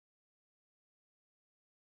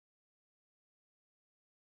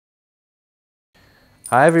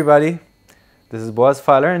Hi everybody, this is Boaz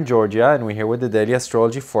Fyler in Georgia, and we're here with the Daily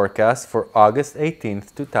Astrology Forecast for August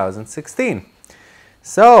 18th, 2016.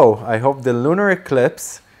 So, I hope the lunar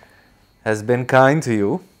eclipse has been kind to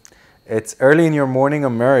you. It's early in your morning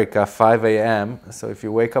America, 5 a.m., so if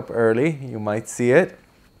you wake up early, you might see it.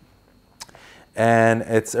 And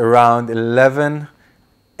it's around 11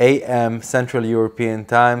 a.m. Central European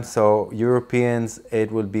time, so Europeans,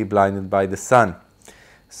 it will be blinded by the sun.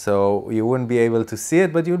 So you wouldn't be able to see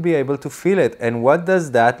it, but you'll be able to feel it. And what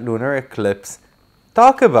does that lunar eclipse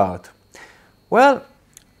talk about? Well,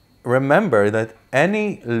 remember that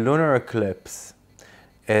any lunar eclipse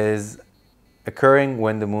is occurring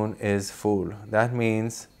when the moon is full. That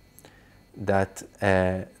means that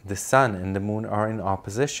the sun and the moon are in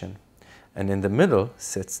opposition. And in the middle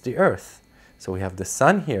sits the earth. So we have the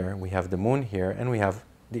sun here, we have the moon here, and we have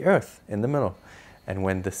the earth in the middle. And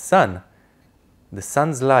when the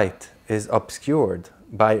sun's light is obscured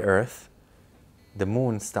by earth, the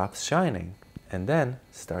moon stops shining and then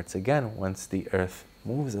starts again once the earth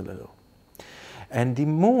moves a little. And the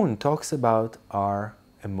moon talks about our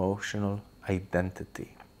emotional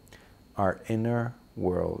identity, our inner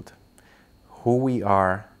world, who we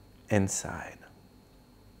are inside.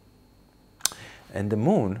 And the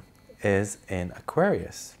moon is in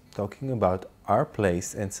Aquarius, talking about our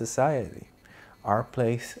place in society, our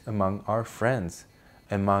place among our friends,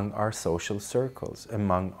 among our social circles,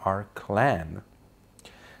 among our clan.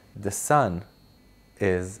 The sun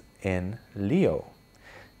is in Leo,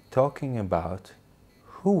 talking about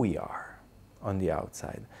who we are on the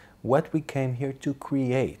outside, what we came here to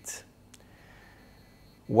create,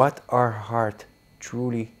 what our heart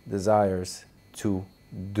truly desires to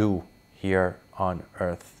do here on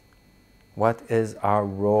earth. What is our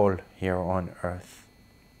role here on earth?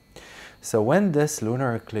 So when this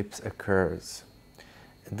lunar eclipse occurs,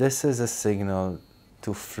 this is a signal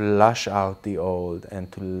to flush out the old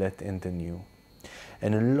and to let in the new.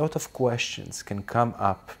 And a lot of questions can come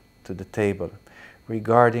up to the table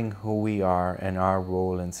regarding who we are and our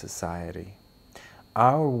role in society.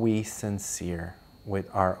 Are we sincere with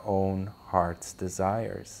our own heart's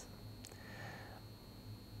desires?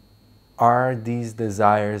 Are these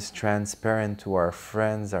desires transparent to our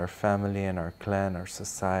friends, our family, and our clan, our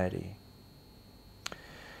society?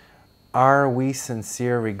 Are we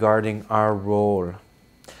sincere regarding our role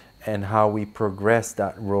and how we progress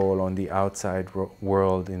that role on the outside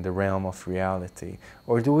world in the realm of reality?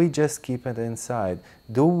 Or do we just keep it inside?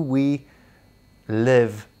 Do we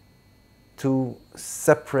live two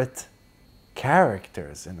separate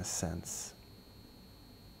characters in a sense?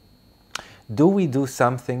 Do we do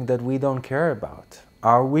something that we don't care about?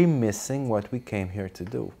 Are we missing what we came here to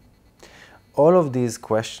do? All of these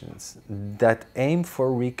questions that aim for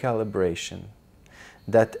recalibration,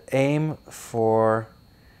 that aim for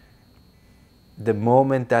the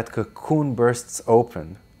moment that cocoon bursts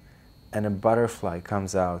open and a butterfly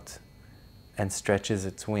comes out and stretches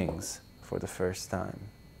its wings for the first time.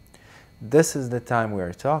 This is the time we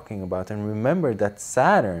are talking about. And remember that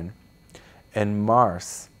Saturn and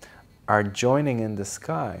Mars are joining in the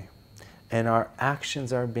sky, and our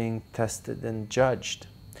actions are being tested and judged.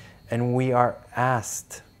 And we are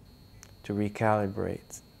asked to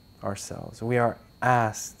recalibrate ourselves. We are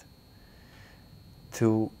asked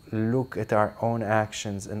to look at our own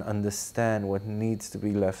actions and understand what needs to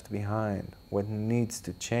be left behind, what needs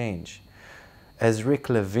to change. As Rick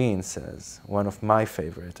Levine says, one of my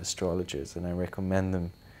favorite astrologers, and I recommend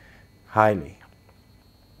him highly,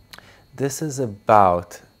 this is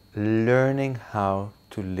about learning how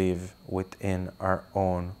to live within our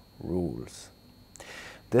own rules.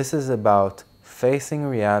 This is about facing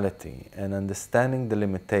reality and understanding the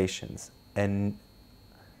limitations and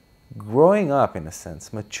growing up, in a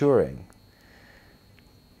sense, maturing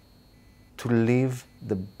to live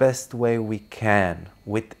the best way we can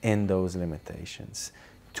within those limitations,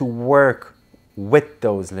 to work with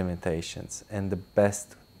those limitations in the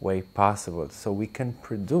best way possible so we can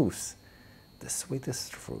produce the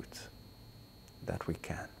sweetest fruit that we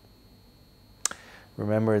can.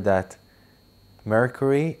 Remember that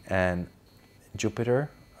Mercury and Jupiter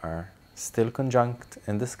are still conjunct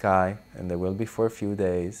in the sky, and they will be for a few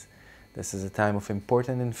days. This is a time of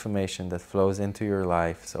important information that flows into your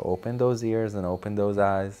life, so open those ears and open those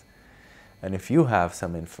eyes. And if you have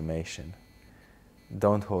some information,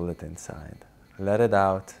 don't hold it inside. Let it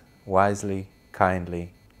out wisely,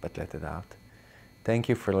 kindly, but let it out. Thank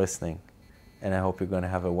you for listening, and I hope you're going to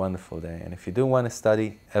have a wonderful day. And if you do want to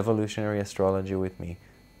study evolutionary astrology with me,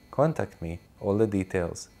 contact me. All the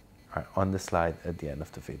details are on the slide at the end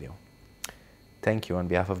of the video. Thank you on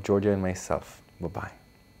behalf of Georgia and myself. Bye-bye.